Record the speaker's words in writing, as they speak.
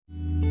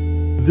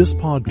This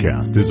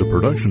podcast is a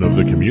production of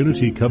the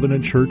Community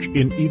Covenant Church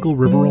in Eagle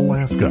River,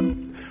 Alaska.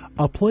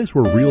 A place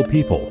where real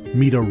people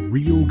meet a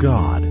real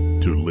God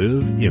to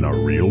live in a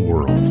real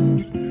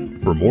world.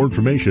 For more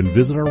information,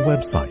 visit our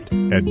website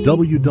at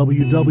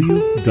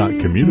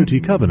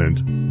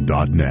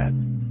www.communitycovenant.net.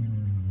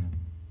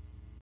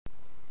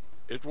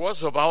 It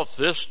was about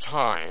this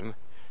time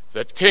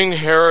that King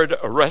Herod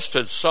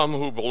arrested some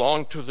who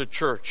belonged to the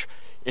church,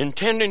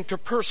 intending to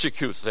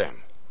persecute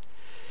them.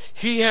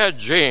 He had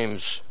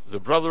James, the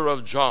brother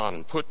of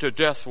John, put to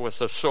death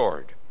with a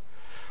sword.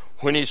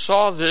 When he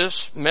saw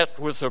this met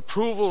with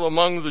approval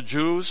among the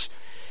Jews,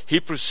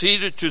 he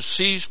proceeded to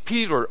seize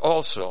Peter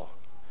also.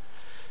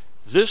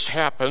 This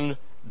happened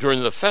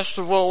during the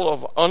festival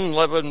of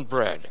unleavened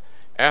bread.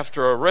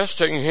 After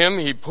arresting him,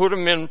 he put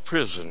him in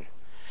prison,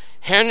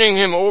 handing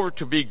him over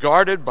to be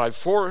guarded by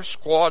 4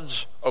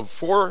 squads of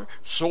 4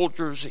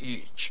 soldiers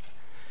each.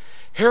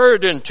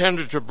 Herod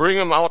intended to bring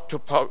him out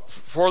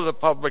for the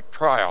public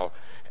trial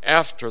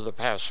after the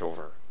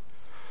Passover.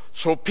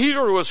 So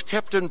Peter was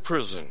kept in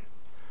prison,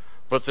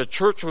 but the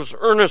church was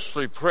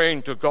earnestly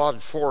praying to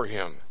God for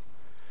him.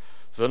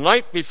 The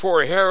night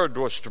before Herod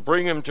was to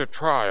bring him to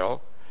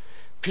trial,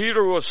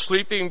 Peter was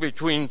sleeping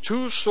between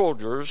 2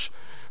 soldiers,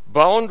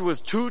 bound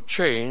with 2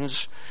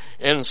 chains,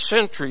 and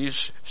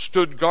sentries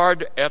stood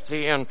guard at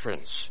the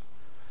entrance.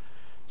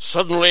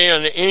 Suddenly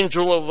an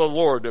angel of the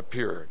Lord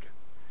appeared,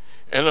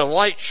 and a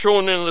light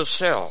shone in the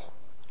cell.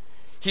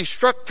 He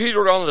struck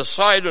Peter on the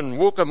side and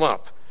woke him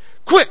up.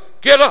 "Quick,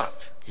 get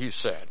up," he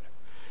said.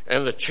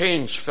 And the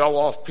chains fell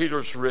off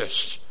Peter's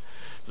wrists.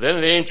 Then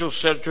the angel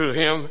said to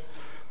him,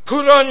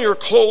 "Put on your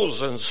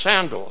clothes and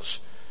sandals."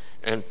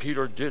 And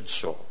Peter did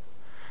so.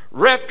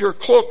 "Wrap your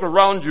cloak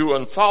around you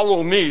and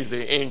follow me,"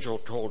 the angel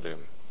told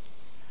him.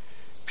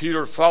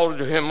 Peter followed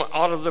him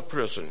out of the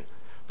prison,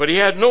 but he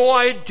had no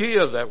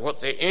idea that what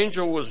the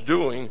angel was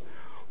doing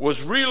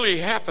was really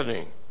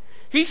happening.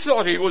 He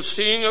thought he was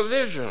seeing a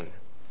vision.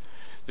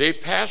 They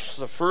passed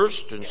the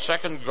 1st and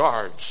 2nd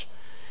guards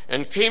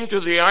and came to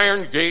the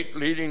iron gate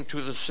leading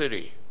to the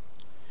city.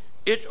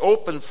 It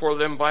opened for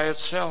them by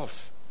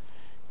itself,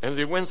 and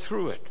they went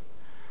through it.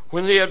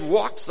 When they had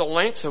walked the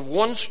length of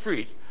one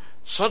street,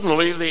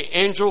 suddenly the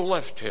angel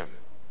left him.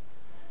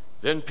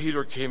 Then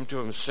Peter came to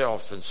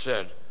himself and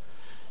said,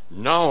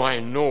 "Now I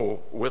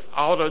know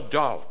without a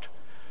doubt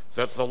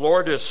that the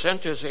Lord has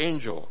sent his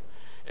angel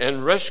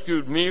and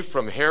rescued me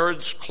from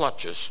Herod's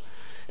clutches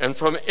and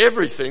from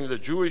everything the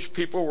Jewish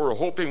people were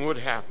hoping would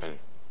happen."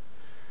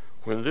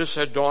 When this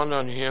had dawned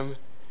on him,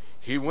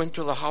 he went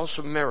to the house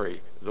of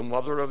Mary, the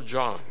mother of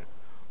John,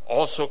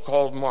 also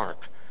called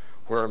Mark,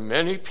 where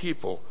many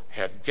people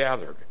had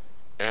gathered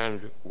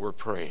and were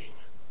praying.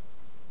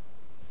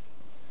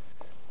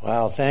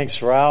 Wow,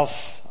 thanks,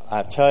 Ralph.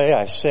 I tell you,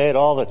 I say it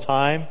all the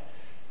time.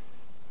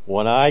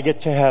 When I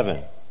get to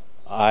heaven,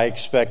 I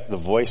expect the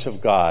voice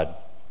of God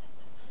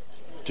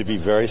to be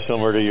very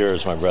similar to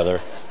yours, my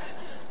brother.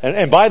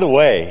 And by the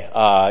way,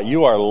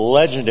 you are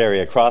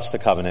legendary across the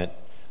covenant.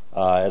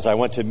 As I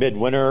went to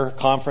Midwinter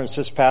Conference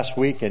this past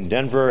week in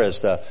Denver as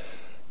the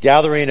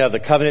gathering of the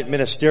Covenant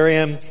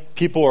Ministerium,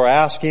 people were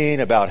asking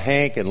about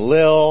Hank and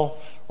Lil,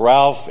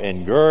 Ralph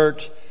and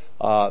Gert,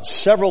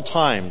 several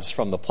times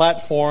from the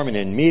platform and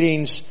in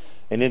meetings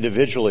and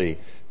individually.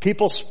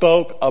 People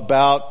spoke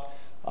about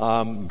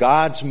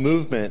God's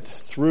movement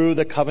through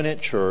the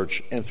Covenant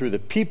Church and through the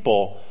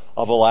people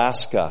of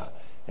Alaska.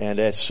 And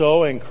it's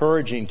so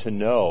encouraging to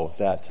know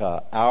that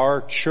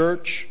our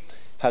church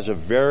has a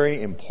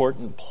very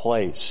important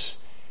place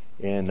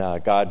in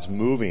God's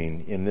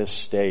moving in this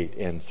state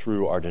and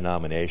through our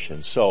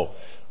denomination. So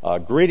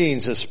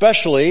greetings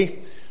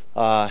especially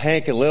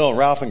Hank and Lil and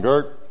Ralph and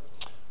Gert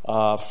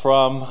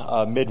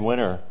from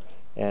Midwinter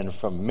and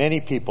from many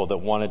people that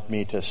wanted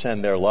me to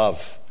send their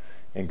love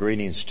and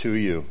greetings to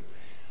you.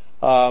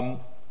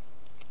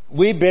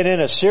 We've been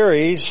in a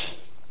series,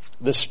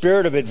 The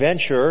Spirit of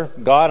Adventure,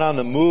 God on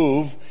the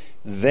Move,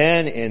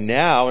 Then and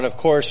Now. And of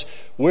course,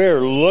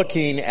 we're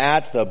looking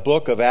at the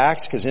book of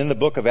Acts, because in the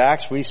book of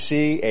Acts we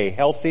see a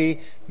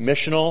healthy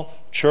missional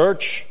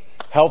church.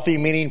 Healthy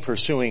meaning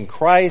pursuing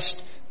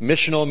Christ,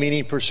 missional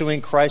meaning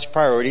pursuing Christ's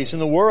priorities in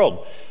the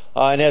world.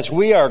 And as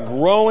we are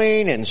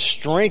growing and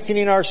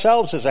strengthening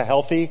ourselves as a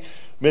healthy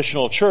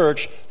missional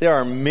church, there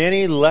are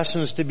many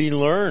lessons to be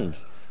learned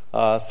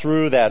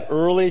through that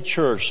early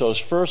church, those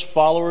first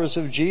followers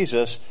of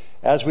Jesus,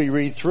 as we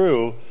read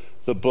through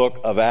the book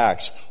of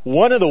Acts.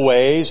 One of the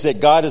ways that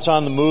God is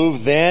on the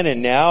move then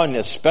and now, and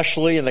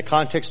especially in the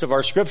context of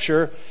our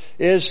scripture,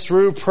 is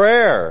through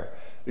prayer.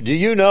 Do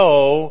you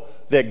know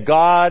that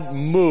God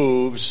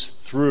moves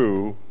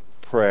through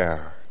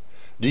prayer?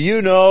 Do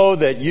you know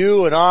that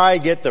you and I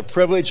get the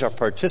privilege of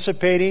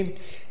participating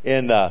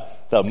in the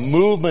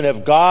movement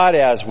of God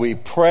as we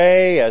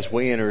pray, as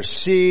we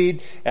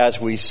intercede, as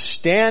we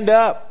stand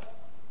up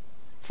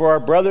for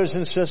our brothers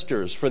and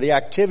sisters, for the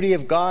activity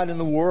of God in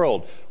the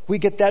world? We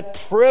get that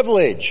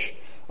privilege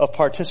of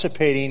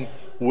participating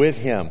with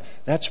Him.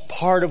 That's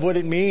part of what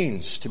it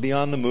means to be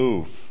on the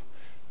move.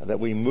 that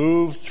we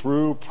move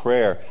through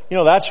prayer. You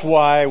know, that's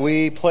why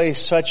we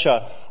place such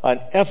an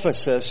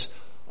emphasis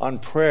on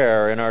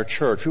prayer in our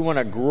church. We want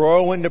to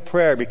grow into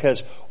prayer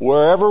because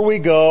wherever we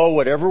go,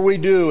 whatever we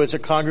do as a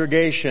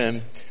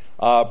congregation,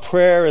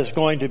 prayer is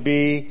going to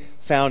be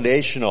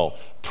foundational.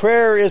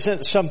 Prayer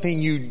isn't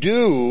something you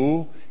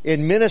do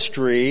in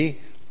ministry.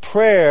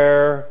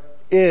 Prayer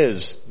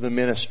is the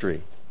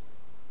ministry.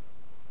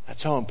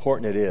 That's how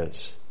important it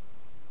is.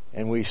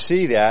 And we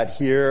see that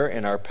here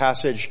in our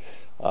passage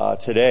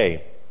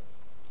today.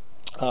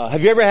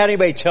 Have you ever had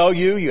anybody tell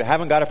you you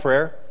haven't got a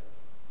prayer?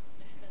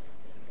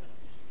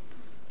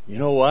 You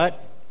know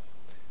what?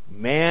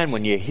 Man,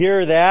 when you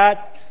hear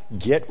that,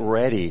 get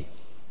ready.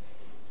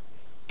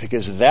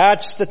 Because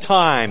that's the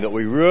time that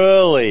we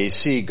really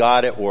see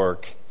God at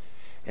work.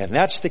 And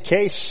that's the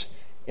case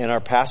in our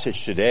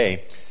passage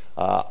today.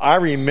 I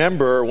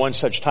remember one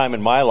such time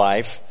in my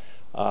life.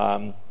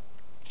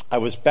 I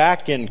was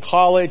back in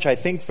college, I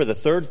think for the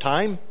third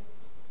time,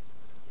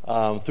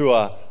 through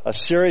a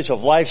series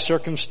of life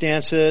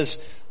circumstances.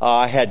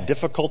 I had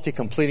difficulty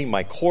completing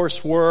my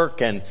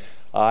coursework, and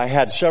I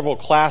had several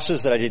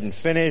classes that I didn't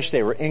finish.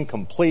 They were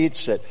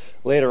incompletes that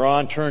later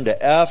on turned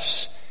to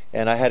F's,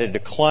 and I had a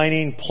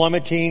declining,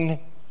 plummeting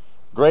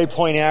grade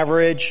point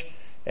average,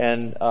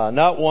 and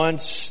not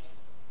once,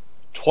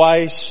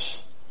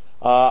 twice,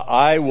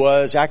 I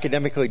was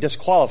academically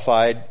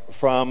disqualified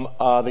from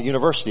the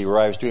university where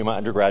I was doing my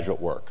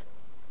undergraduate work.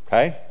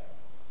 Okay?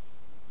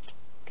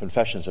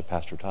 Confessions of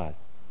Pastor Todd.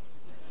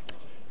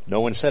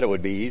 No one said it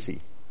would be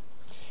easy.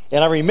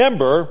 And I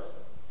remember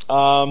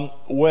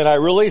when I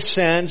really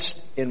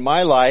sensed in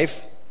my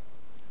life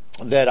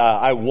that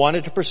I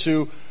wanted to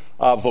pursue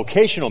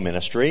vocational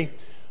ministry.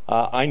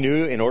 I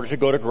knew in order to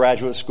go to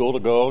graduate school, to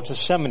go to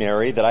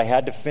seminary, that I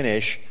had to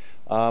finish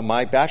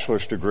my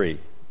bachelor's degree.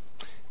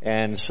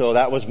 And so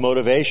that was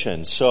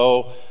motivation.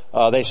 So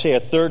they say a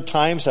third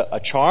time's a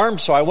charm,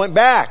 so I went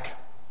back.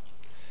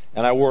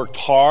 And I worked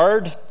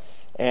hard,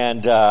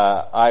 and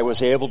I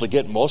was able to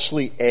get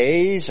mostly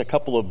A's, a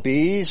couple of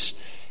B's,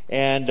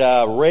 and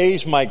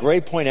raise my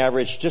grade point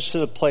average just to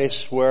the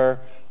place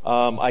where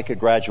I could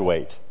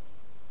graduate.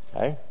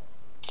 Okay?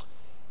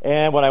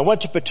 And when I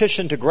went to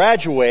petition to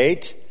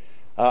graduate,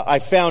 I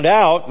found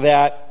out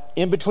that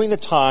in between the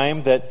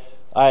time that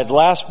I had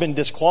last been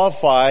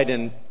disqualified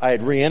and I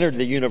had re-entered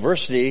the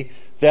university,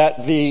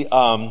 that the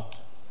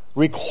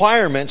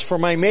requirements for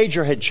my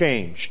major had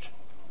changed.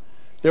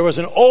 There was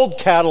an old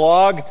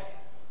catalog,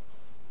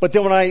 but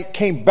then when I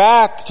came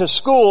back to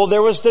school,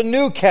 there was the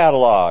new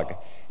catalog.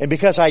 And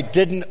because I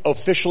didn't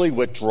officially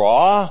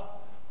withdraw,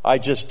 I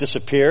just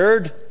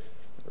disappeared,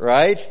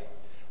 right?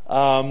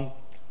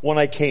 When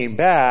I came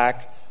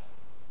back,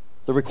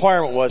 the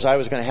requirement was I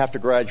was going to have to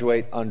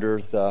graduate under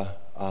the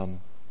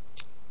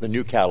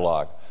new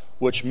catalog,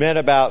 which meant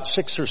about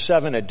 6 or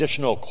 7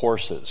 additional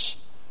courses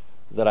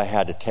that I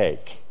had to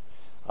take.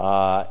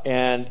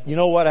 And you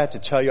know what? I have to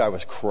tell you, I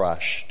was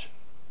crushed.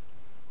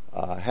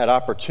 Had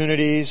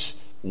opportunities,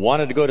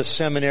 wanted to go to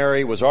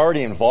seminary, was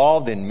already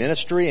involved in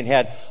ministry, and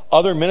had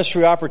other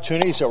ministry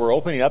opportunities that were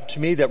opening up to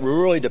me that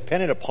were really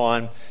dependent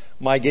upon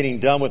my getting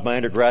done with my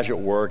undergraduate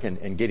work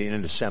and getting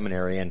into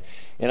seminary. And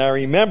I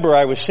remember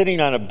I was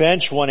sitting on a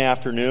bench one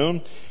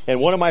afternoon, and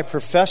one of my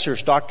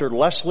professors, Dr.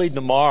 Leslie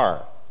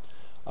DeMar,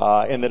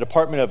 in the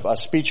Department of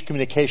Speech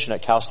Communication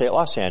at Cal State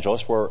Los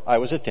Angeles, where I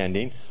was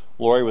attending.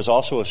 Lori was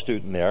also a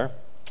student there.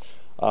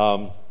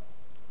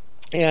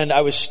 And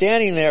I was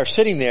sitting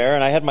there,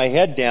 and I had my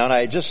head down.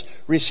 I had just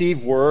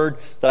received word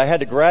that I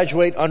had to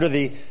graduate under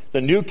the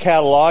new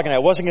catalog, and I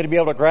wasn't going to be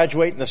able to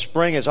graduate in the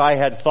spring as I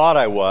had thought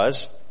I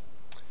was.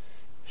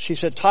 She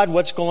said, "Todd,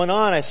 what's going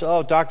on?" I said,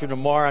 "Oh, Dr.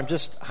 DeMar, I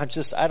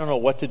don't know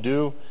what to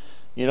do.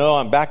 You know,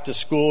 I'm back to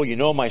school. You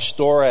know my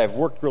story. I've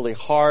worked really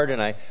hard, and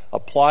I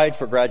applied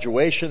for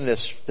graduation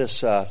this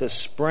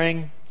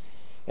spring,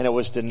 and it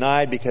was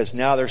denied because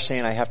now they're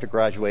saying I have to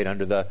graduate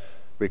under the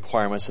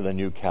requirements of the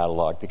new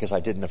catalog because I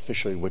didn't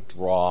officially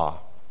withdraw."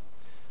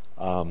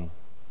 And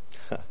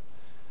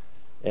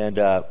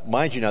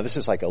mind you, now this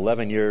is like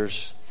 11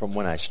 years from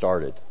when I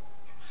started.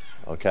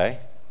 Okay?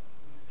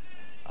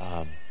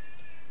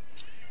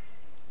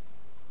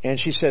 And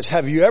she says,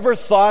 "Have you ever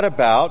thought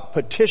about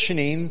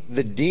petitioning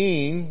the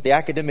dean, the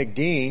academic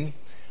dean,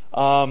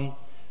 to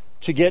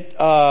get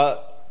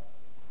an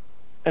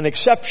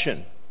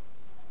exception?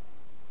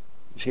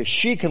 Because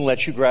she can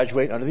let you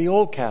graduate under the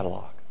old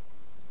catalog."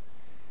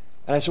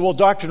 And I said, "Well,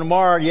 Dr.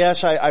 DeMar,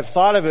 yes, I've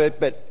thought of it,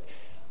 but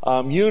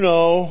you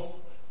know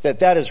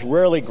that is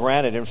rarely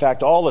granted. In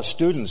fact, all the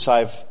students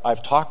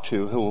I've talked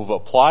to who have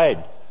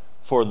applied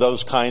for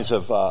those kinds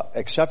of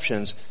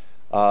exceptions,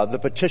 the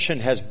petition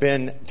has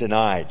been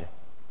denied.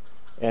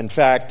 In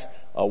fact,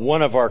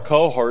 one of our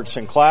cohorts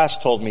in class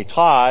told me,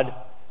 'Todd,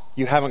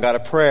 you haven't got a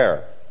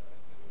prayer.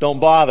 Don't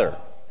bother.'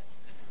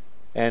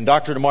 And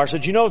Dr. DeMar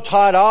said, 'You know,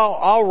 Todd,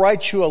 I'll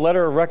write you a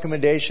letter of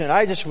recommendation.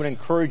 I just would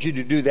encourage you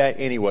to do that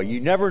anyway.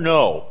 You never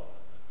know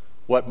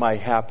what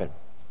might happen.'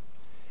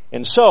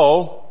 And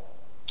so,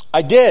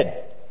 I did.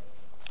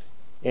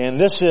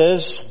 And this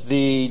is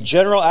the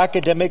General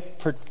Academic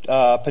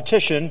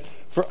Petition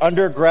for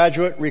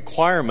Undergraduate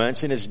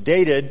Requirements, and is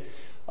dated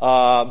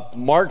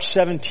March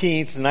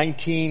 17th,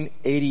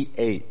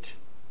 1988.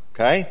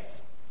 Okay?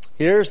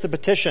 Here's the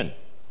petition.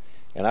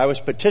 And I was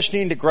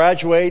petitioning to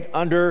graduate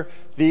under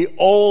the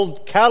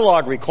old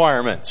catalog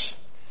requirements.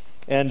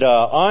 And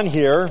on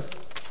here,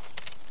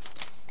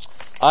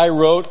 I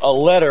wrote a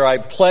letter. I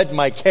pled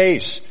my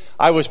case.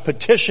 I was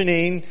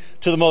petitioning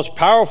to the most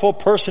powerful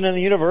person in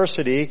the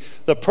university,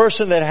 the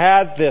person that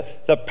had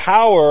the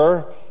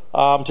power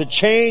to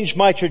change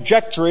my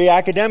trajectory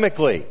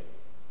academically.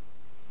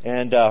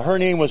 And her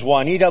name was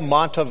Juanita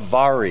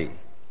Montevari,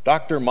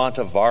 Dr.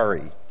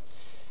 Montevari.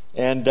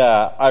 And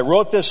I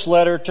wrote this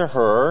letter to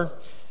her,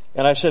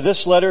 and I said,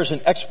 this letter is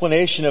an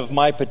explanation of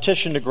my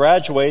petition to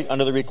graduate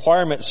under the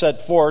requirement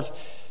set forth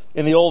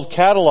in the old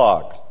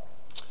catalog.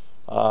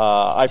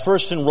 I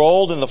first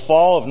enrolled in the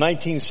fall of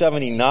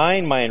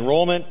 1979. My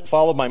enrollment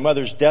followed my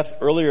mother's death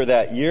earlier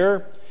that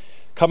year.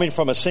 Coming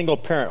from a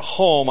single-parent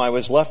home, I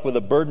was left with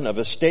the burden of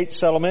estate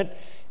settlement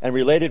and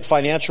related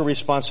financial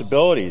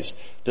responsibilities.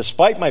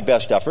 Despite my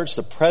best efforts,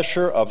 the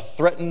pressure of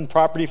threatened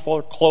property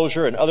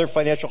foreclosure and other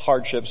financial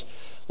hardships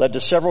led to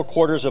several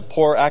quarters of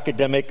poor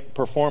academic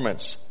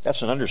performance.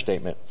 That's an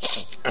understatement.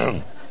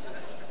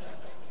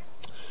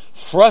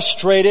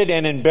 Frustrated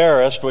and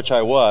embarrassed, which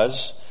I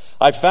was,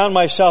 I found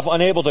myself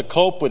unable to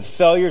cope with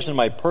failures in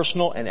my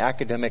personal and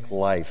academic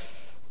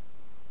life.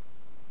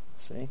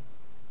 See?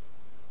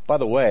 By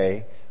the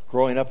way,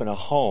 growing up in a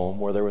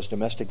home where there was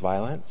domestic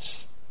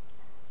violence,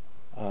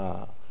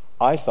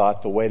 I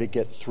thought the way to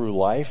get through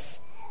life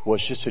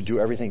was just to do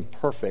everything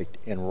perfect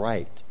and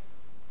right.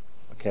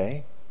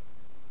 Okay?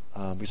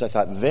 Because I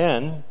thought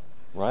then,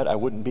 right, I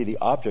wouldn't be the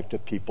object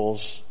of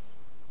people's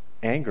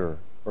anger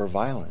or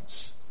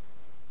violence.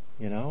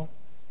 You know?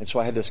 And so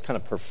I had this kind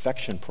of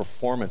perfection,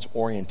 performance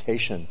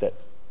orientation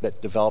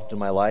that developed in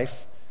my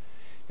life.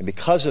 And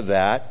because of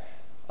that,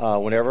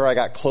 whenever I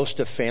got close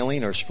to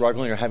failing or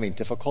struggling or having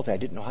difficulty, I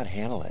didn't know how to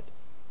handle it.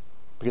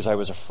 Because I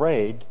was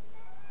afraid,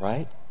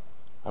 right,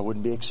 I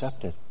wouldn't be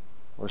accepted.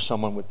 Or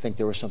someone would think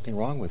there was something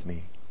wrong with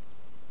me.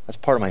 That's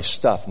part of my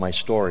stuff, my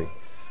story.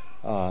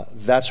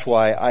 That's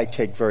why I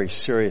take very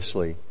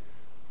seriously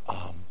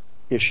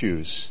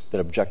issues that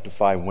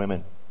objectify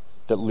women,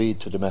 that lead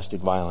to domestic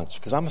violence.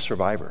 Because I'm a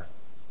survivor.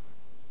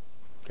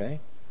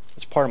 Okay?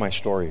 That's part of my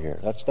story here.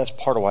 That's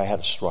part of why I had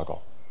to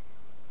struggle.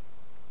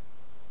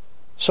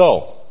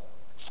 So,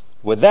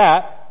 with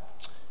that,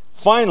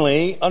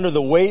 finally, under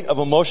the weight of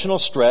emotional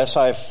stress,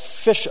 I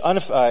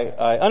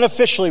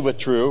unofficially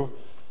withdrew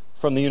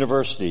from the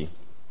university.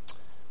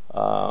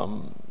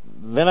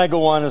 Then I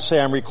go on and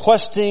say, I'm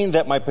requesting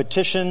that my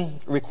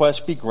petition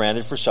request be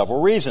granted for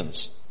several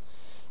reasons.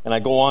 And I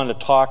go on to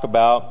talk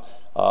about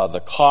the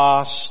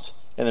cost.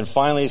 And then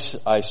finally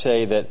I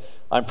say that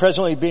I'm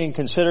presently being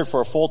considered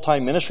for a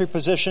full-time ministry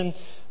position.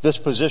 This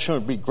position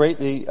would be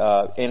greatly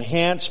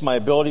enhance my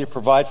ability to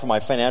provide for my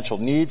financial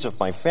needs of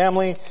my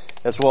family,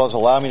 as well as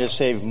allow me to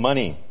save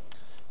money.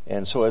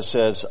 And so it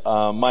says,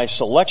 my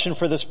selection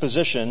for this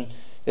position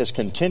is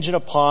contingent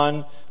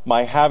upon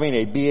my having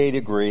a BA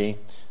degree.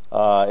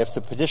 If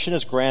the petition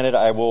is granted,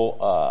 I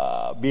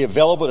will be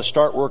available to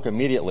start work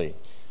immediately.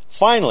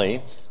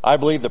 Finally, I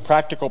believe the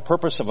practical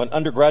purpose of an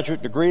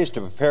undergraduate degree is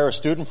to prepare a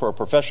student for a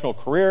professional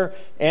career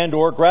and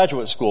or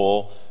graduate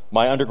school.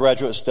 My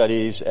undergraduate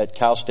studies at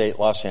Cal State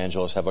Los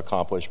Angeles have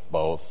accomplished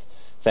both.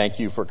 Thank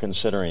you for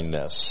considering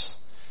this.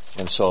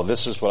 And so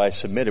this is what I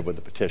submitted with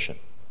the petition.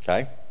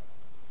 Okay?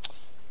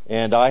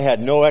 And I had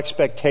no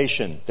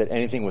expectation that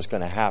anything was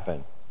going to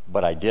happen,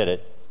 but I did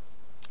it.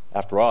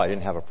 After all, I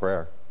didn't have a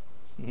prayer.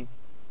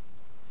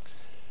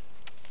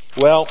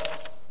 Well,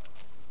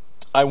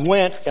 I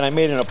went and I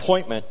made an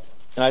appointment,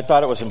 and I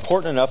thought it was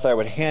important enough that I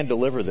would hand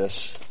deliver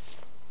this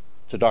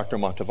to Dr.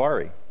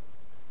 Montevari.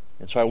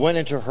 And so I went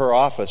into her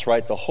office,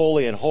 right, the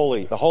holy of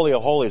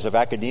holies of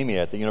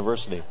academia at the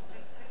university.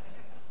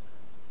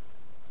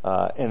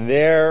 And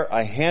there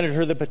I handed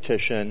her the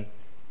petition,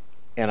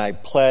 and I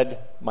pled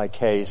my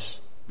case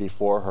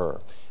before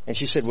her. And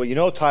she said, well, you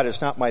know, Todd,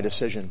 it's not my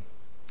decision.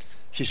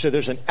 She said,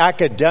 there's an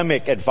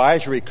academic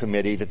advisory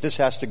committee that this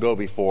has to go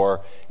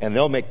before, and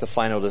they'll make the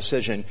final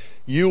decision.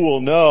 You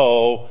will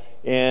know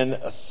in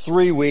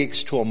 3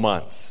 weeks to a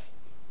month.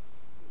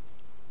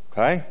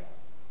 Okay?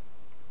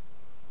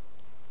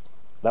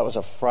 That was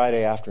a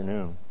Friday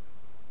afternoon.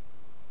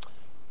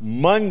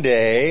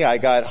 Monday, I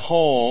got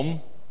home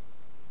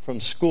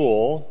from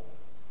school,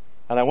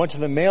 and I went to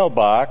the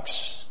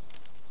mailbox,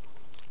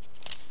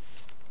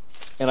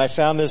 and I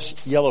found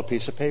this yellow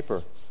piece of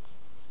paper.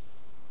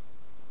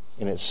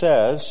 And it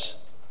says,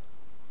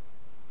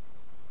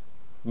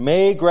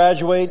 may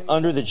graduate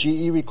under the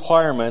GE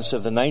requirements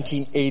of the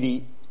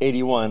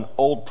 1980-81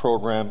 old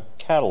program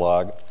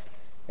catalog.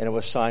 And it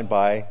was signed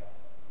by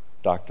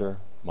Dr.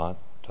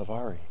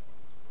 Montevari.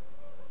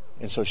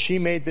 And so she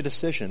made the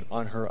decision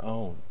on her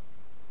own.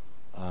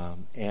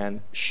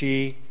 And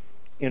she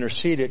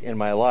interceded in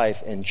my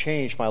life and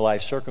changed my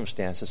life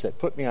circumstances that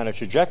put me on a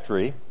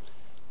trajectory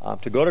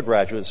to go to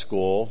graduate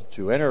school,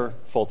 to enter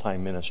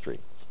full-time ministry.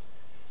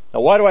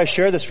 Now, why do I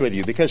share this with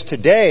you? Because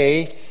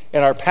today,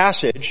 in our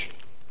passage,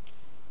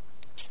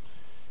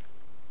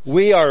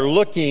 we are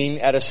looking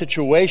at a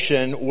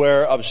situation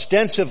where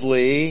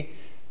ostensibly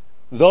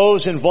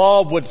those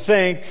involved would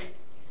think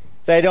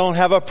they don't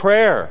have a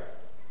prayer.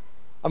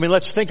 I mean,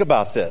 let's think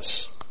about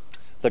this.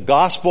 The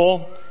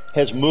gospel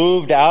has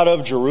moved out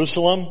of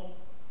Jerusalem.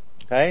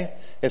 Okay?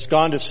 It's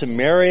gone to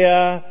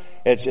Samaria.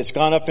 It's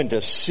gone up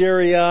into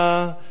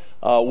Syria.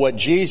 What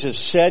Jesus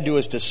said to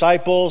his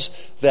disciples,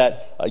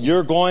 that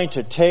you're going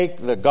to take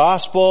the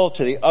gospel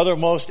to the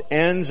uttermost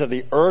ends of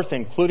the earth,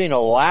 including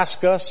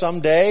Alaska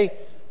someday.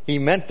 He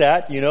meant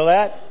that. You know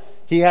that?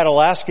 He had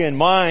Alaska in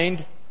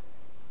mind.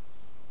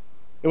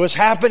 It was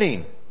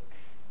happening.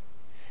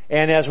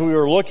 And as we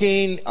were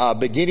looking,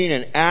 beginning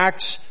in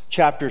Acts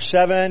chapter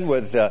 7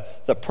 with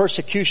the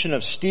persecution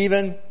of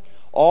Stephen,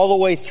 all the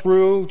way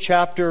through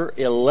chapter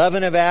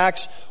 11 of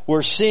Acts,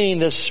 we're seeing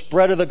this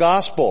spread of the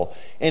gospel.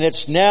 And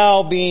it's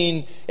now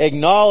being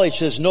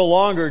acknowledged as no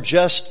longer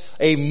just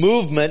a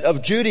movement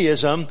of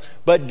Judaism,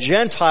 but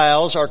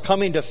Gentiles are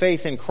coming to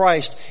faith in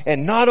Christ.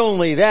 And not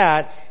only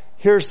that,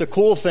 here's the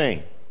cool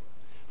thing.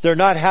 They're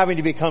not having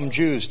to become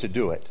Jews to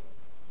do it.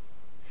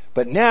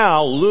 But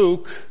now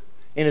Luke,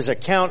 in his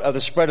account of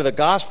the spread of the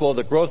gospel, of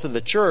the growth of the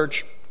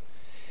church,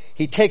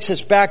 he takes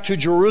us back to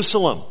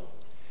Jerusalem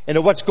and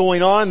to what's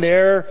going on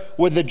there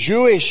with the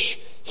Jewish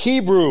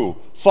Hebrew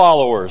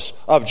followers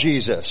of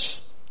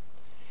Jesus.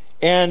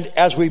 And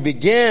as we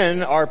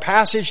begin our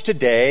passage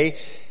today,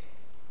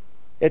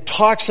 it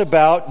talks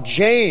about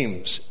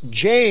James.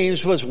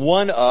 James was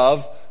one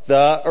of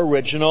the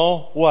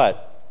original,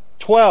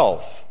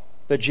 12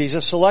 that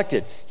Jesus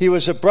selected. He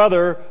was a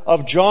brother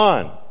of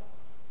John.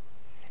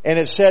 And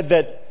it said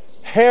that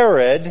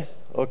Herod,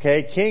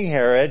 King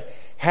Herod,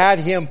 had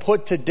him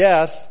put to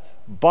death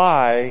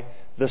by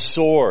the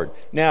sword.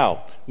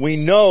 Now, we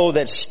know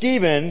that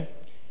Stephen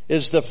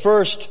is the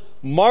first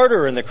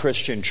martyr in the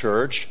Christian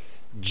church.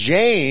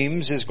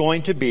 James is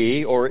going to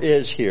be, or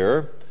is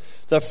here,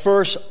 the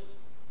first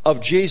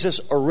of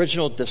Jesus'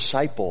 original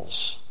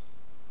disciples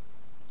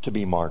to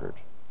be martyred.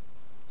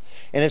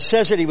 And it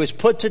says that he was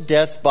put to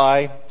death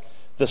by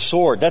the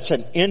sword. That's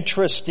an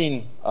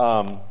interesting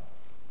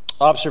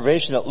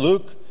observation that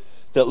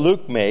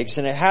Luke makes,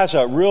 and it has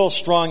a real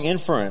strong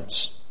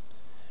inference.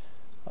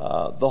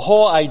 The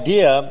whole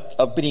idea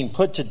of being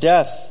put to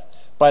death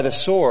by the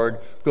sword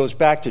goes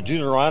back to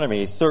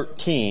Deuteronomy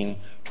 13,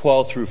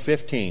 12 through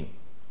 15.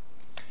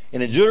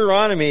 And in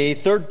Deuteronomy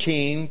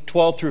 13,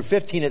 12 through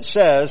 15, it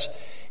says,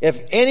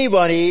 if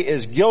anybody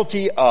is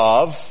guilty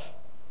of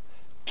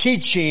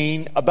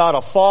teaching about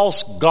a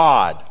false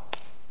god,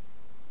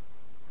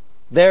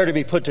 they're to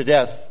be put to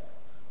death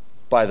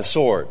by the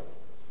sword.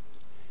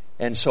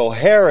 And so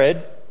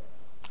Herod,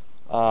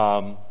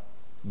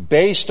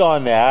 based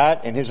on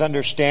that and his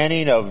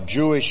understanding of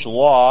Jewish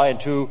law, and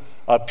to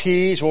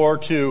appease or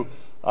to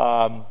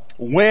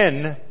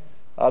win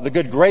the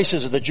good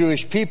graces of the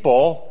Jewish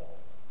people,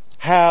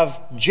 have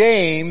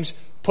James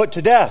put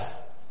to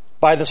death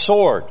by the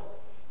sword.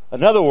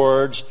 In other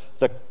words,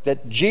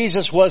 that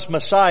Jesus was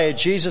Messiah,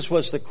 Jesus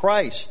was the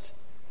Christ.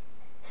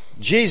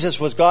 Jesus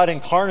was God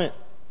incarnate,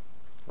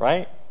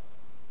 right?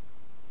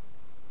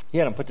 He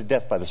had him put to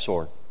death by the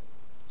sword.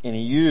 And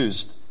he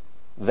used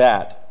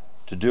that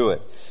to do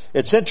it.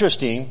 It's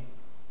interesting.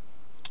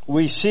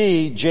 We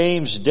see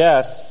James'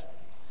 death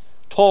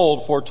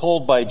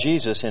foretold by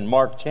Jesus in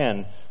Mark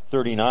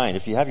 10:39.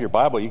 If you have your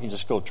Bible, you can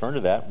just go turn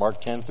to that,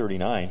 Mark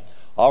 10:39.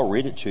 I'll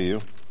read it to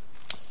you.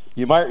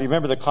 You might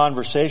remember the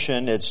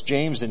conversation. It's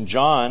James and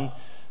John,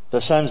 the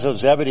sons of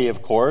Zebedee,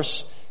 of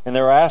course, and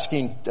they're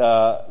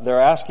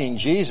asking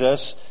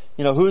Jesus,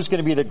 who's going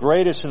to be the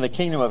greatest in the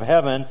kingdom of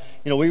heaven?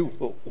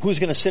 Who's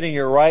going to sit in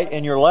your right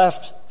and your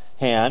left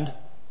hand?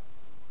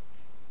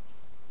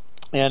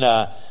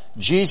 And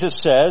Jesus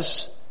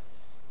says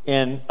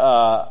in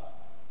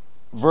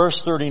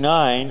verse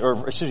 38,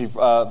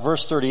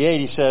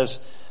 he says,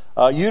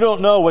 you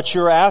don't know what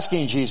you're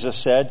asking, Jesus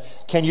said.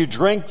 Can you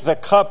drink the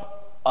cup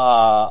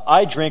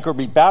I drink, or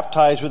be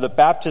baptized with the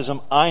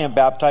baptism I am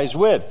baptized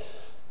with?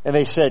 And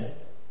they said,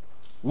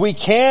 we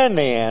can,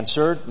 they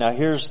answered. Now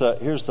here's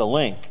the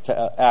link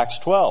to Acts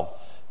 12.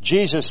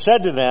 Jesus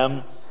said to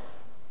them,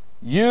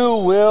 you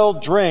will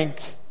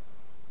drink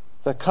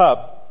the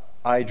cup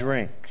I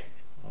drink.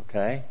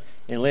 Okay?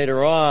 And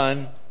later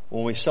on,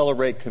 when we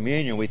celebrate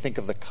communion, we think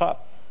of the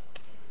cup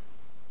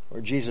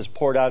where Jesus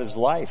poured out his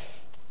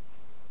life.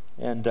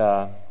 And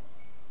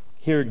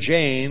here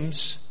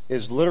James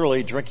is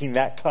literally drinking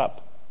that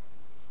cup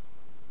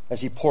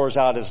as he pours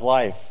out his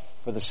life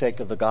for the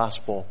sake of the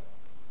gospel,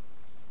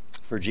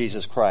 for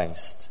Jesus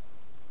Christ.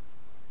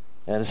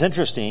 And it's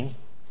interesting,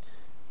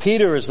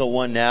 Peter is the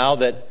one now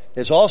that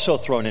is also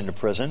thrown into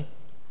prison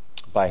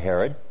by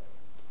Herod.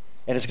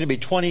 And it's going to be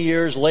 20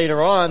 years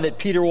later on that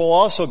Peter will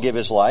also give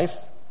his life.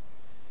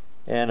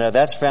 And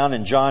that's found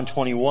in John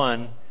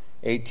 21,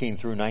 18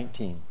 through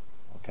 19.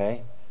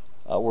 Okay?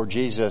 Where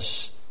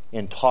Jesus,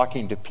 in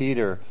talking to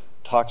Peter,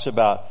 talks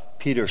about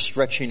Peter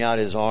stretching out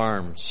his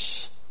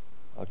arms,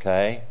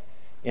 okay,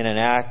 in an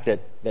act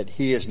that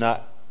he is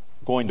not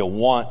going to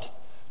want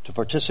to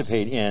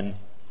participate in,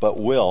 but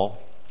will.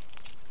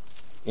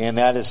 And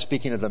that is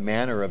speaking of the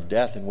manner of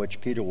death in which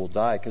Peter will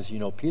die, because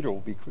Peter will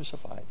be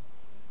crucified.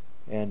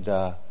 And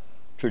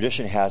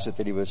tradition has it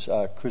that he was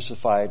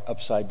crucified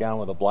upside down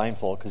with a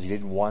blindfold because he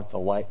didn't want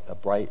the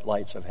bright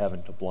lights of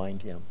heaven to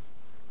blind him.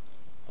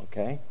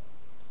 Okay?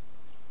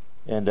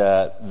 And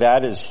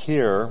that is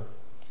here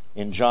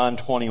in John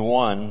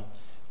 21.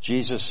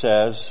 Jesus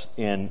says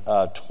in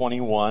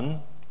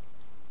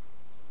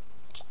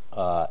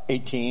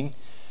 21:18,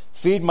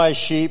 "Feed my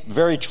sheep.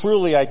 Very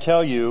truly I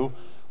tell you,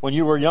 when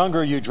you were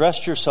younger you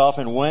dressed yourself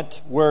and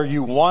went where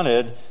you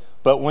wanted,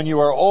 but when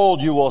you are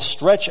old you will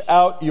stretch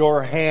out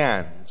your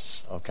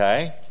hands."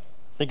 Okay?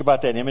 Think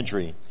about that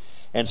imagery.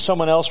 "And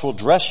someone else will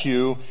dress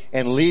you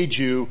and lead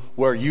you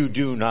where you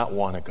do not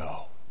want to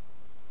go."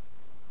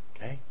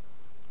 Okay?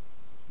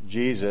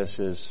 Jesus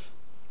is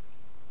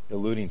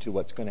alluding to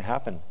what's going to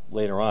happen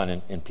later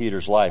on in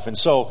Peter's life. And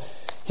so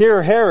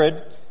here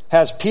Herod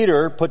has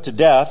Peter put to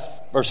death,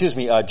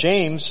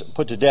 James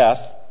put to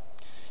death.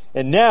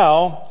 And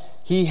now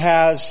he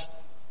has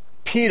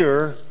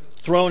Peter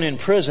thrown in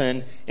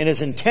prison, and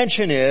his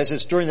intention is,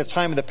 it's during the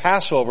time of the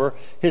Passover,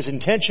 his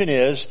intention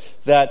is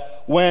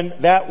that when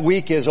that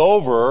week is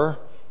over,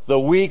 the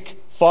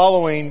week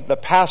following the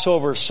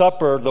Passover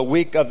supper, the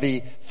week of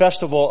the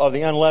festival of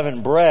the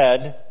unleavened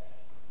bread,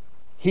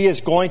 he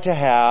is going to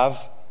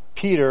have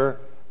Peter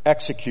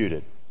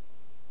executed.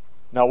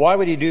 Now, why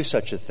would he do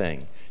such a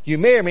thing? You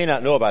may or may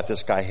not know about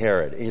this guy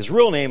Herod. His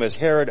real name is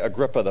Herod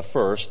Agrippa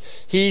I.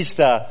 He's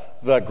the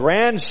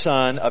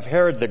grandson of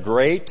Herod the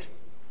Great.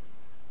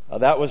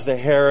 That was the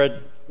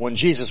Herod when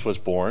Jesus was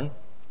born.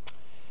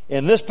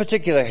 In this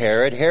particular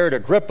Herod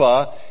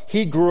Agrippa,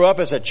 he grew up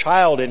as a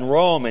child in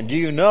Rome. And do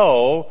you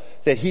know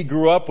that he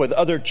grew up with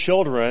other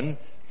children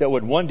that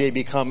would one day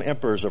become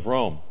emperors of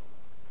Rome?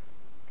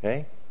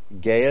 Okay?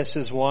 Gaius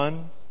is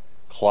one.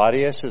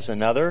 Claudius is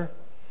another.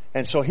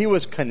 And so he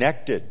was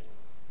connected.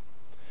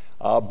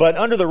 But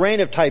under the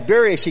reign of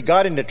Tiberius, he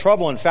got into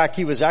trouble. In fact,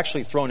 he was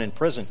actually thrown in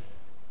prison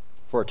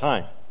for a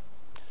time.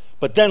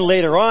 But then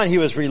later on, he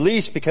was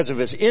released because of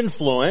his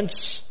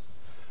influence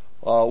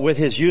with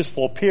his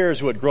youthful peers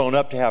who had grown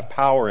up to have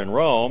power in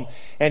Rome.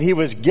 And he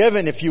was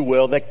given, if you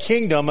will, the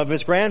kingdom of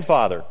his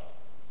grandfather.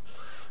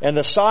 And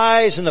the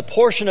size and the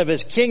portion of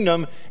his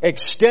kingdom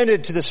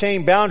extended to the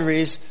same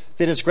boundaries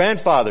that his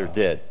grandfather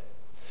did.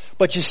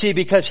 But you see,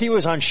 because he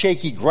was on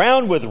shaky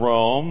ground with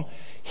Rome,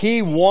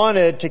 he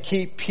wanted to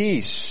keep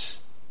peace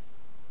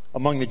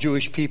among the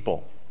Jewish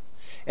people.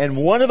 And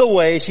one of the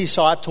ways he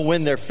sought to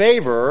win their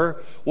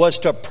favor was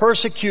to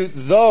persecute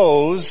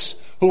those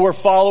who were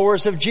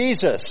followers of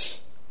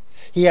Jesus.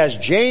 He has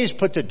James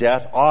put to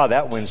death.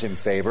 That wins him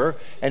favor.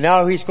 And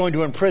now he's going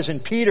to imprison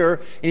Peter,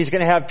 and he's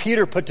going to have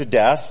Peter put to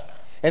death.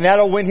 And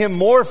that'll win him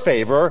more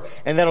favor,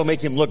 and that'll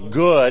make him look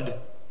good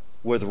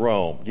with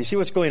Rome. Do you see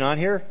what's going on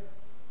here?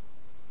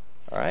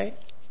 All right?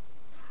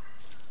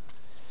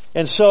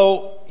 And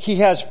so he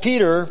has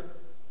Peter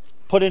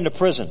put into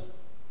prison.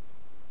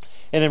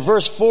 And in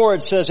verse 4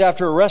 it says,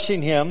 after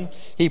arresting him,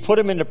 he put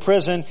him into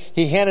prison.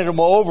 He handed him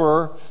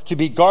over to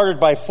be guarded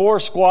by 4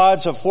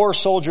 squads of 4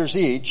 soldiers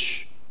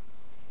each.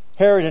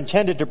 Herod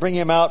intended to bring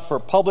him out for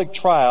public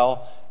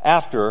trial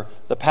after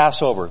the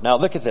Passover. Now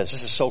look at this.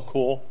 This is so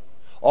cool.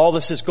 All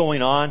this is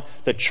going on.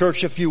 The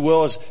church, if you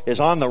will, is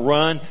on the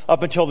run.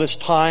 Up until this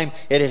time,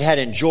 it had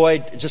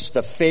enjoyed just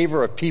the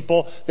favor of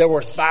people. There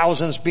were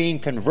thousands being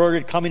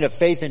converted, coming to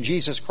faith in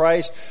Jesus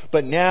Christ.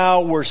 But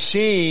now we're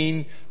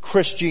seeing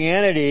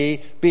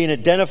Christianity being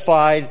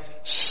identified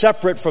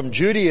separate from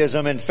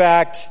Judaism. In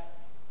fact,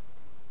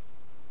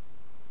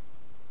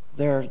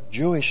 there are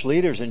Jewish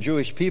leaders and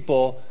Jewish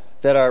people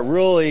that are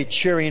really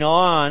cheering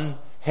on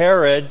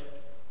Herod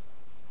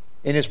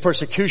in his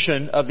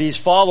persecution of these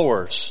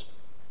followers.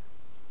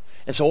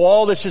 And so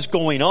all this is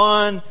going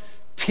on.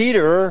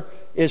 Peter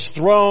is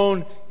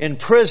thrown in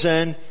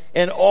prison,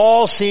 and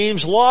all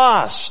seems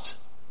lost.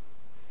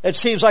 It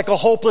seems like a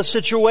hopeless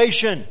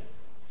situation.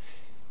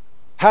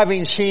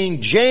 Having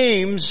seen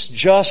James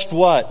just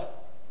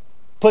what?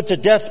 Put to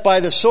death by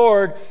the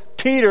sword,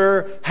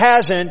 Peter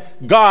hasn't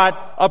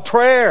got a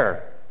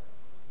prayer.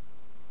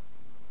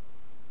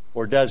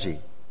 Or does he?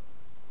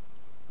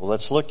 Well,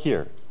 let's look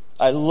here.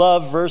 I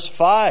love verse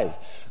 5.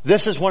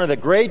 This is one of the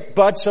great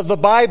buts of the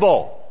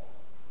Bible.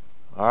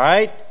 All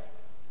right?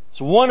 It's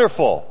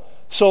wonderful.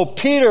 So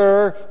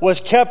Peter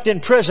was kept in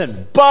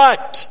prison,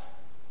 but,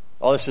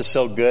 this is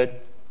so good.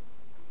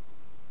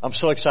 I'm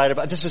so excited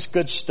about it. This is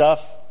good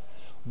stuff.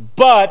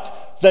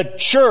 But the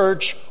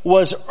church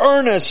was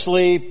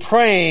earnestly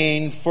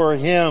praying for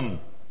him.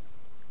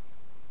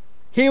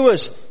 He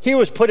was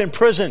put in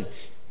prison.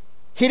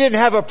 He didn't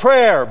have a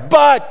prayer,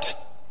 but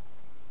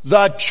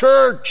the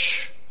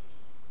church,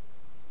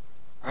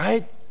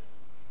 right?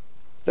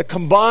 The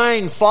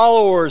combined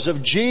followers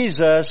of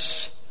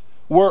Jesus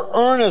were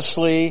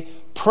earnestly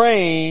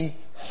praying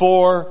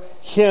for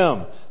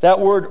him. That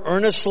word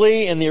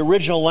earnestly in the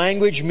original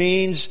language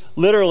means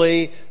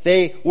literally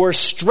they were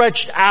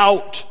stretched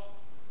out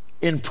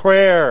in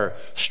prayer,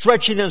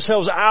 stretching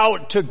themselves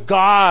out to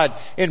God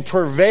in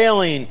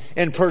prevailing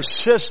and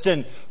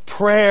persistent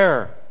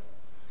prayer,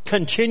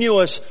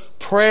 continuous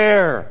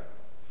prayer.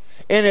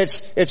 And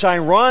it's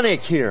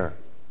ironic here,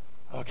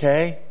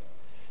 okay,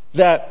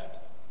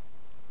 that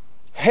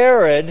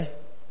Herod,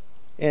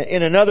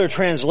 in another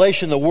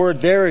translation, the word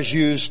there is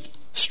used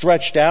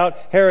stretched out.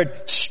 Herod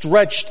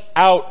stretched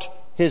out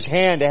his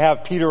hand to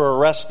have Peter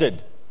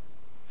arrested.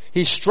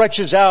 He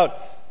stretches out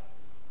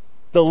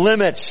the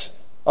limits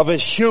of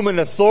his human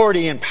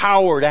authority and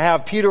power to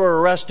have Peter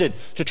arrested,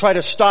 to try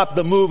to stop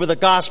the move of the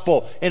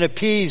gospel and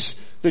appease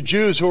the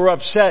Jews who were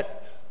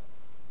upset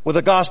with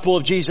the gospel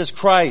of Jesus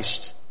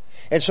Christ.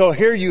 And so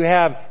here you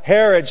have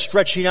Herod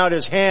stretching out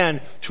his hand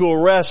to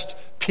arrest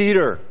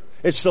Peter.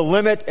 It's the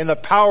limit and the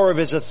power of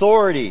his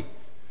authority.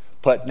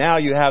 But now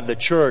you have the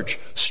church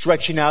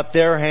stretching out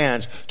their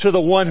hands to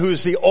the one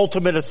who's the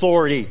ultimate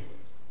authority,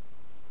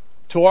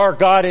 to our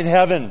God in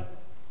heaven,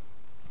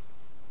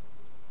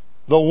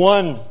 the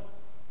one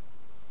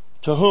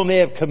to whom they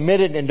have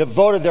committed and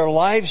devoted their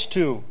lives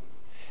to.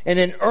 And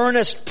in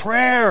earnest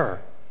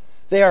prayer,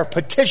 they are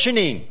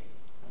petitioning.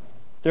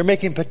 They're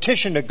making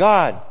petition to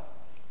God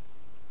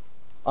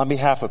on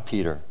behalf of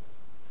Peter.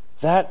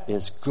 That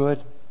is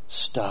good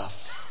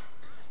stuff.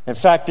 In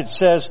fact, it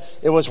says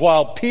it was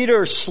while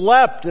Peter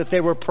slept that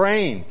they were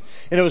praying.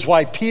 And it was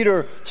while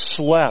Peter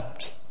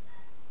slept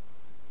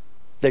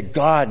that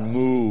God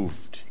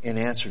moved in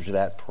answer to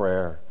that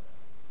prayer.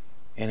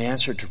 In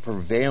answer to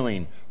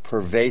prevailing,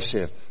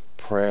 pervasive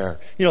prayer.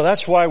 You know,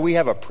 that's why we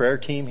have a prayer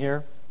team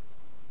here.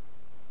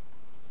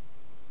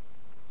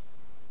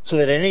 So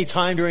that any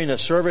time during the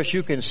service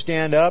you can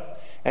stand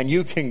up and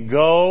you can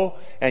go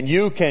and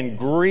you can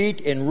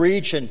greet and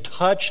reach and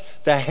touch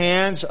the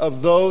hands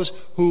of those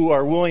who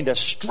are willing to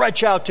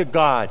stretch out to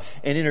God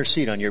and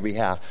intercede on your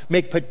behalf.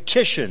 Make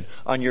petition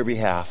on your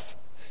behalf.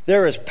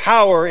 There is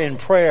power in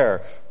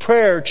prayer.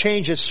 Prayer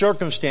changes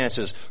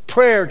circumstances.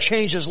 Prayer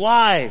changes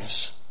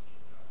lives.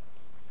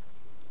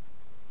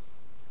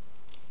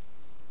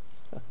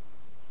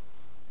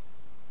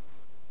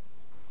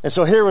 And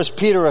so here was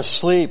Peter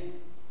asleep,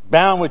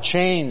 bound with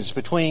chains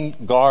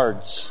between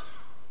guards.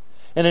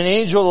 And an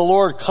angel of the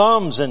Lord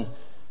comes and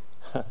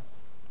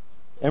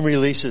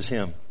releases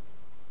him.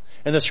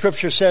 And the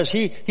scripture says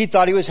he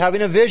thought he was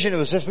having a vision. It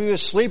was as if he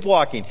was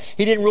sleepwalking.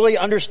 He didn't really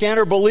understand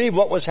or believe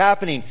what was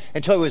happening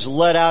until he was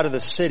led out of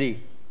the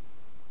city,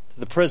 to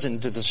the prison,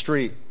 to the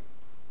street.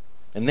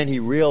 And then he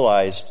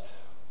realized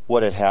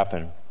what had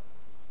happened.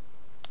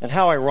 And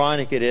how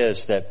ironic it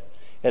is that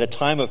at a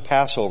time of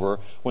Passover,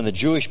 when the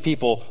Jewish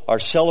people are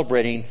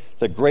celebrating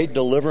the great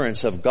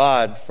deliverance of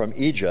God from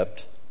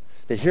Egypt,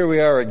 that here we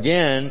are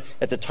again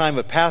at the time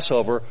of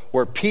Passover,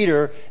 where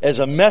Peter, as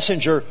a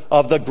messenger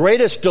of the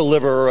greatest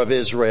deliverer of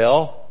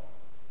Israel,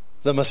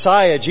 the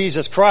Messiah,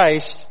 Jesus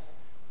Christ,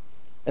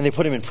 and they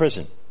put him in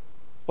prison.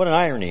 What an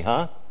irony,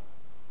 huh?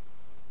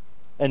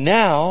 And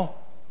now,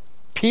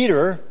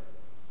 Peter,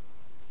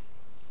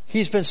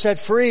 he's been set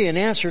free in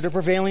answer to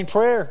prevailing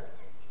prayer.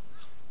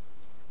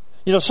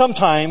 You know,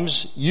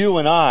 sometimes you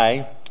and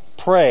I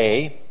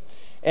pray,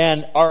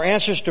 and our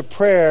answers to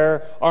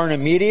prayer aren't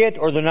immediate,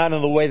 or they're not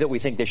in the way that we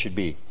think they should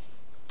be.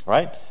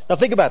 Right? Now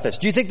think about this.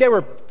 Do you think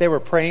they were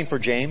praying for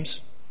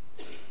James?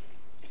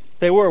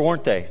 They were,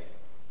 weren't they?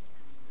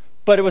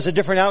 But it was a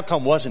different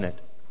outcome, wasn't it?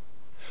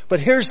 But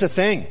here's the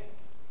thing.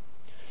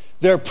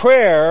 Their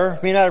prayer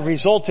may not have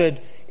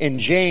resulted in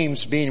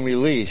James being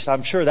released.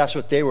 I'm sure that's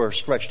what they were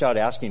stretched out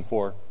asking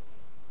for.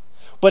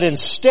 But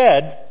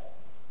instead,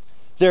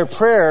 their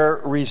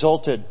prayer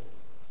resulted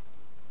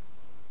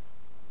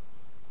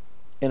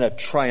in a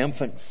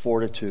triumphant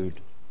fortitude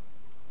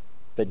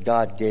that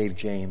God gave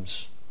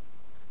James.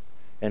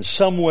 And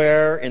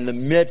somewhere in the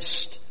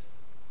midst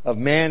of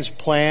man's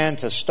plan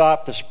to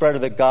stop the spread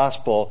of the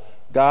gospel,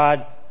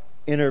 God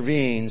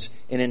intervenes,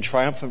 and in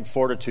triumphant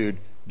fortitude,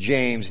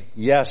 James,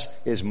 yes,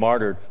 is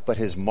martyred, but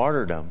his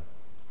martyrdom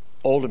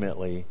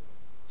ultimately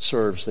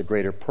serves the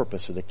greater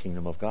purpose of the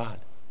kingdom of God.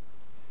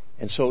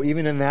 And so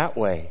even in that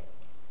way,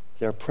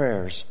 their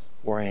prayers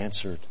were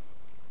answered.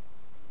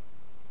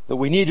 That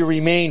we need to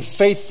remain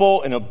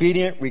faithful and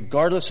obedient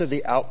regardless of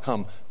the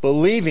outcome,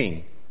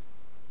 believing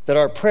that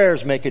our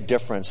prayers make a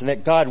difference and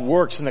that God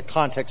works in the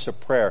context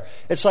of prayer.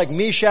 It's like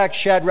Meshach,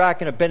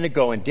 Shadrach, and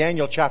Abednego in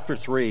Daniel chapter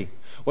 3,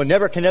 when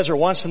Nebuchadnezzar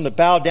wants them to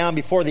bow down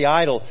before the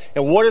idol.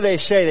 And what do they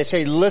say? They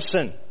say,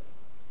 listen,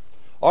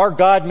 our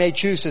God may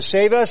choose to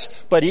save us,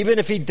 but even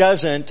if he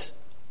doesn't,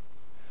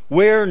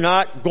 we're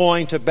not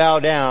going to bow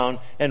down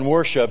and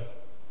worship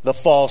the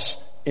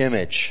false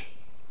image.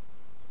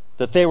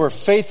 That they were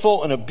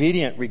faithful and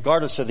obedient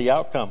regardless of the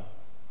outcome.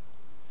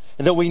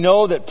 And that we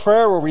know that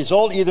prayer will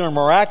result either in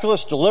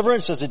miraculous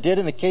deliverance as it did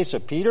in the case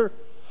of Peter,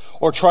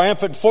 or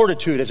triumphant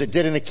fortitude as it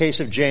did in the case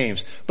of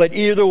James. But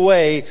either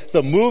way,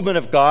 the movement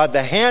of God,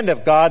 the hand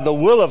of God, the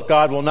will of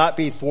God will not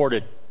be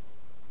thwarted.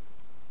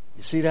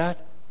 You see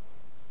that?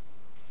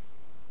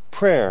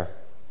 Prayer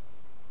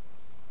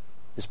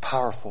is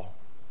powerful.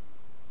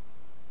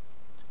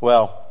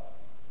 Well,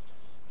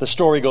 the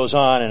story goes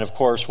on, and of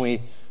course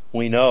we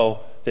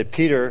know that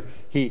Peter,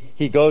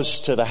 he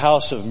goes to the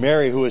house of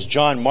Mary, who is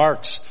John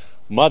Mark's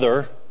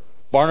mother,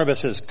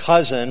 Barnabas'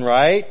 cousin,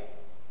 right?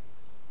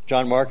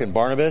 John Mark and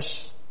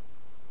Barnabas.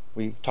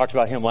 We talked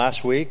about him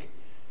last week.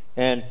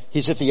 And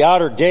he's at the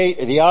outer gate,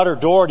 at the outer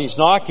door, and he's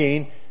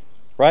knocking,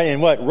 right?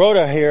 And what?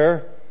 Rhoda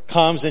here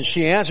comes and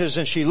she answers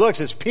and she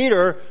looks. It's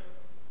Peter.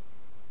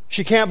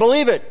 She can't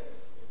believe it.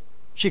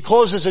 She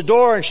closes the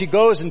door and she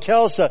goes and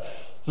tells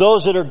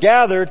those that are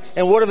gathered.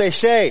 And what do they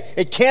say?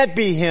 It can't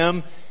be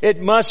him.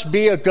 It must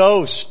be a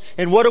ghost.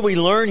 And what do we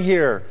learn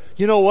here?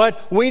 You know what?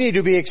 We need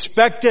to be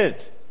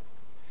expectant.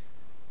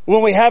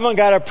 When we haven't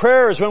got our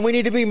prayers, when we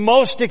need to be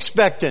most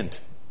expectant.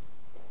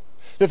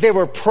 That they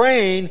were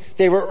praying,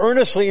 they were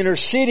earnestly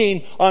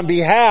interceding on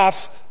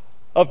behalf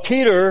of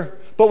Peter,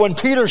 but when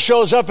Peter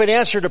shows up in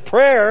answer to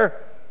prayer,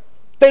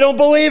 they don't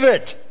believe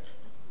it.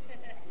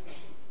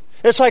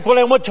 It's like when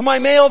I went to my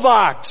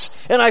mailbox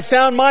and I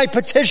found my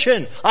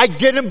petition. I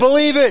didn't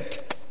believe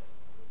it.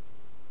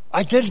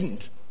 I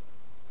didn't.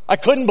 I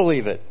couldn't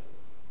believe it.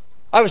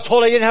 I was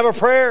told I didn't have a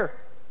prayer.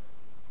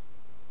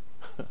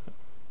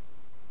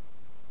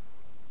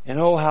 And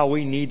oh, how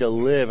we need to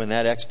live in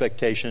that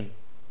expectation.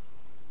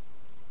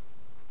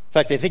 In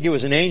fact, they think it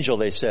was an angel,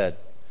 they said,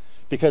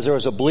 because there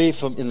was a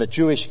belief in the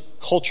Jewish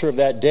culture of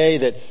that day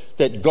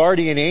that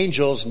guardian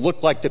angels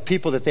looked like the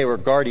people that they were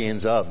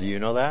guardians of. Do you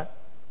know that?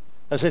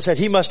 As they said,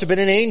 he must have been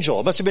an angel.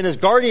 It must have been his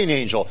guardian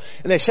angel.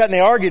 And they sat and they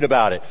argued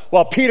about it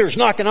while Peter's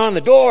knocking on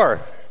the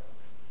door.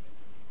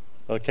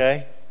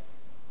 Okay?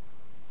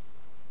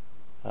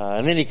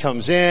 And then he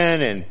comes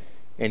in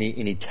and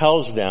he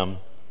tells them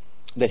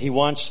that he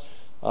wants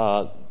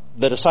the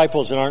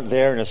disciples that aren't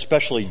there, and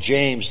especially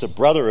James, the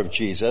brother of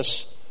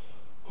Jesus,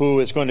 who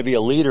is going to be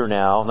a leader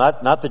now,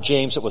 not the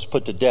James that was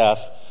put to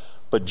death,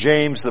 but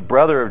James, the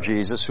brother of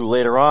Jesus, who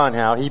later on,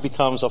 how he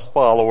becomes a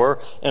follower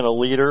and a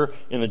leader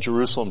in the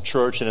Jerusalem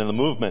church and in the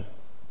movement.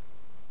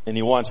 And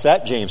he wants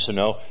that James to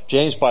know.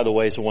 James, by the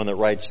way, is the one that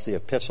writes the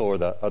epistle or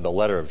the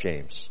letter of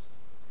James.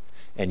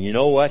 And you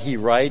know what he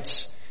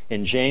writes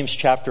in James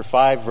chapter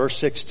 5, verse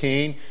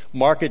 16?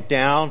 Mark it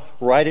down,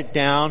 write it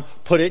down,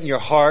 put it in your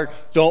heart,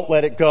 don't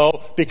let it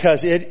go,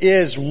 because it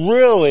is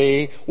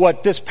really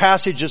what this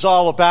passage is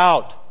all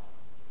about.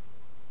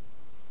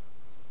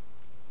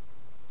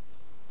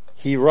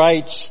 He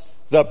writes,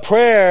 the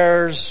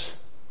prayers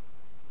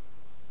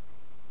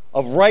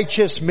of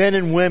righteous men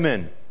and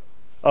women,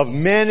 of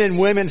men and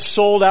women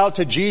sold out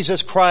to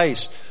Jesus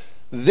Christ,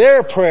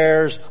 their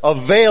prayers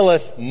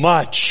availeth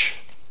much.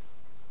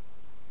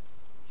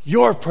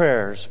 Your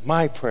prayers,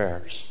 my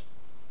prayers,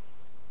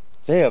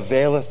 they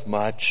availeth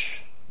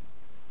much.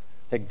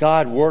 That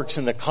God works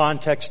in the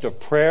context of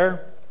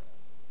prayer,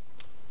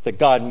 that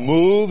God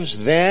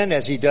moves then,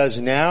 as he does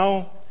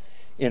now,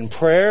 in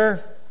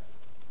prayer,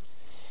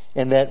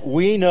 and that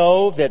we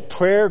know that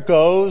prayer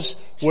goes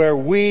where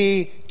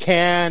we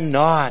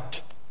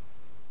cannot.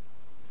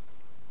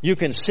 You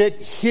can sit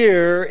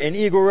here in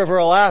Eagle River,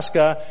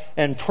 Alaska,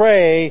 and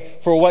pray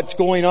for what's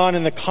going on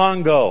in the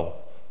Congo,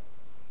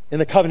 in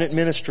the covenant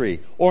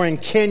ministry, or in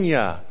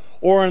Kenya,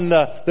 or in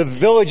the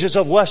villages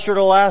of Western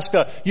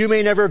Alaska. You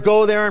may never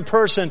go there in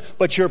person,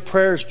 but your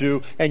prayers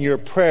do, and your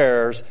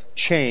prayers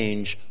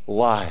change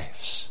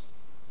lives.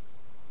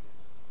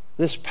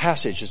 This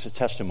passage is a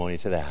testimony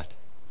to that.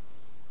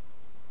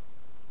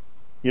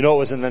 You know, it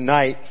was in the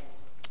night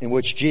in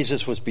which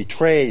Jesus was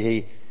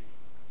betrayed.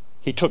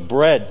 He took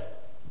bread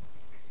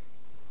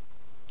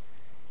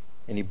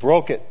and he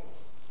broke it.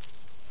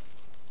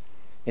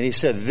 And he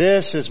said,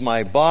 this is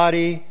my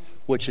body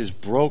which is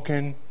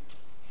broken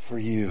for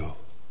you.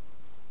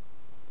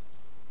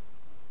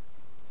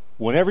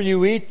 Whenever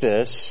you eat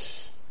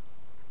this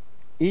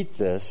in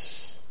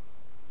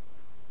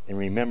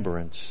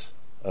remembrance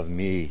of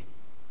me.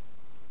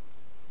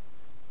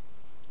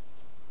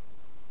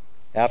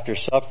 After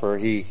supper,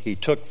 he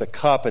took the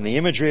cup, and the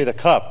imagery of the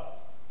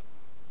cup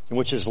in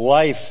which his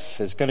life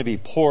is going to be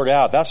poured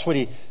out. That's what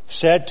he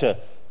said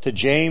to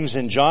James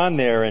and John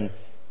there in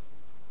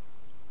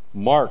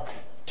Mark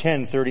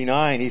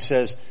 10:39. He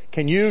says,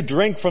 can you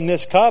drink from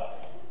this cup?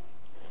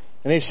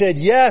 And they said,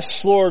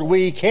 yes, Lord,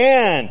 we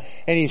can.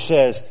 And he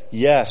says,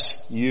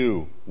 yes,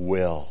 you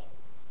will.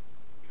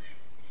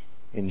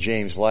 And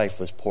James' life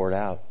was poured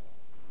out.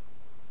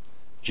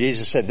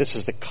 Jesus said, this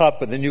is the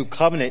cup of the new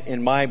covenant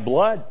in my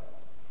blood,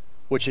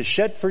 which is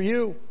shed for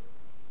you.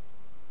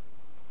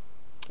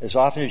 As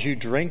often as you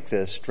drink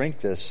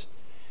this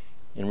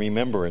in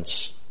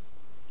remembrance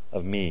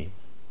of me.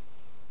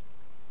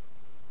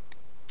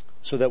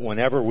 So that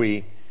whenever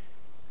we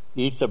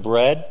eat the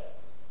bread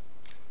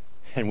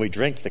and we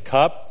drink the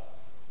cup,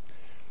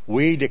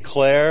 we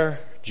declare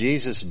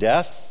Jesus'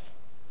 death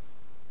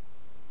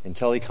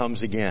until he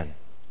comes again.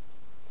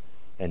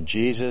 And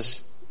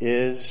Jesus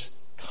is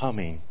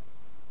coming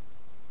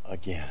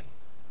again.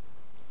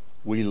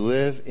 We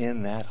live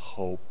in that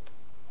hope.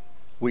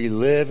 We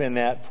live in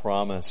that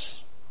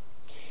promise.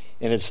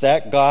 And it's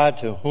that God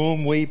to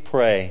whom we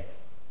pray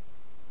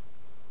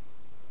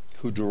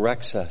who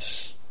directs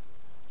us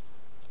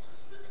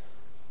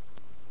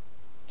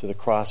to the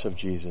cross of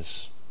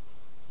Jesus,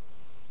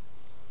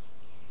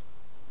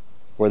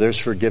 where there's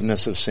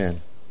forgiveness of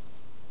sin,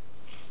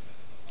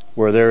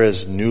 where there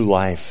is new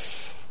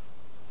life,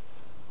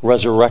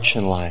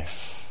 resurrection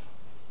life,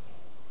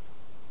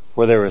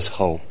 where there is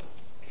hope.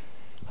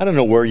 I don't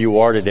know where you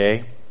are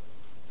today.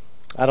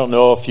 I don't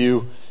know if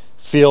you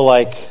feel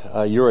like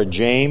you're a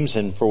James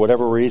and for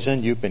whatever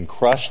reason you've been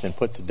crushed and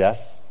put to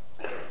death.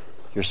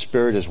 Your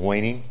spirit is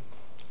waning.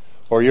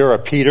 Or you're a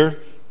Peter.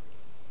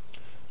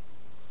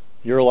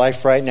 Your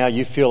life right now,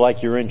 you feel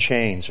like you're in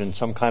chains, in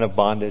some kind of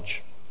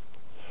bondage.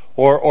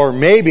 Or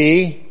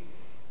maybe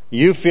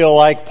you feel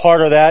like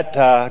part of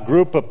that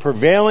group of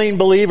prevailing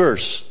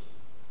believers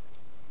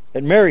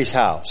at Mary's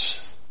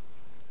house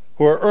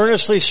who are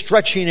earnestly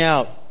stretching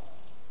out,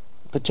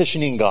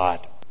 petitioning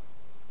God.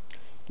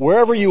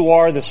 Wherever you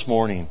are this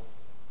morning,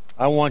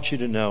 I want you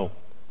to know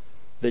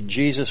that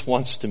Jesus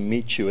wants to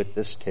meet you at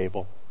this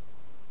table.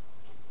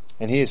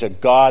 And He is a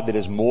God that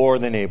is more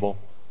than able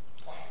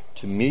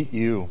to meet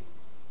you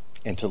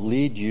and to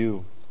lead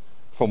you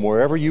from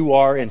wherever you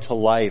are into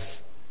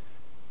life,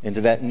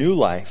 into that new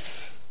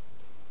life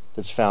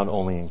that's found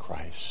only in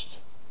Christ.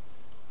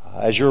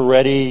 As you're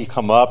ready,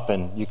 come up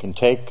and you can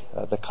take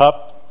the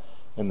cup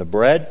and the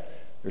bread.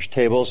 There's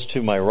tables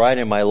to my right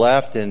and my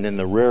left and in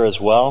the rear as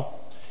well.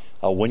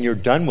 When you're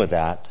done with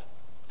that,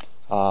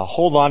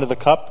 hold on to the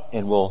cup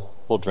and we'll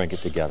drink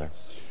it together.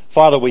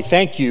 Father, we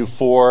thank you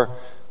for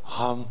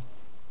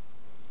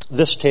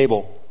this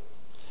table,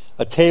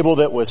 a table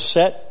that was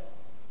set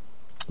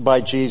by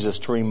Jesus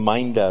to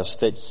remind us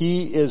that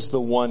He is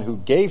the one who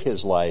gave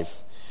His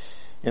life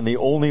and the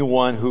only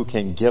one who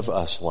can give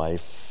us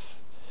life.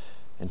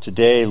 And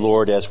today,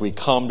 Lord, as we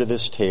come to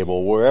this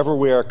table, wherever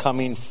we are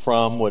coming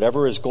from,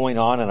 whatever is going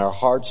on in our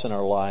hearts and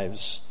our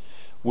lives,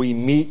 we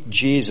meet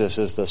Jesus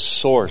as the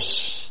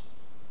source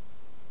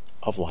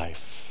of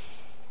life.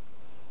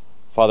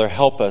 Father,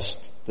 help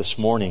us this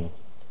morning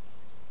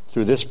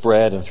through this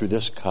bread and through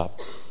this cup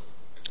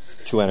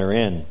to enter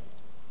in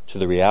to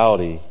the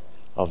reality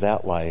of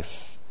that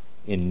life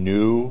in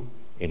new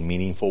and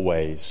meaningful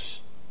ways.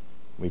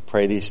 We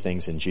pray these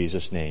things in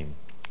Jesus' name.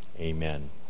 Amen.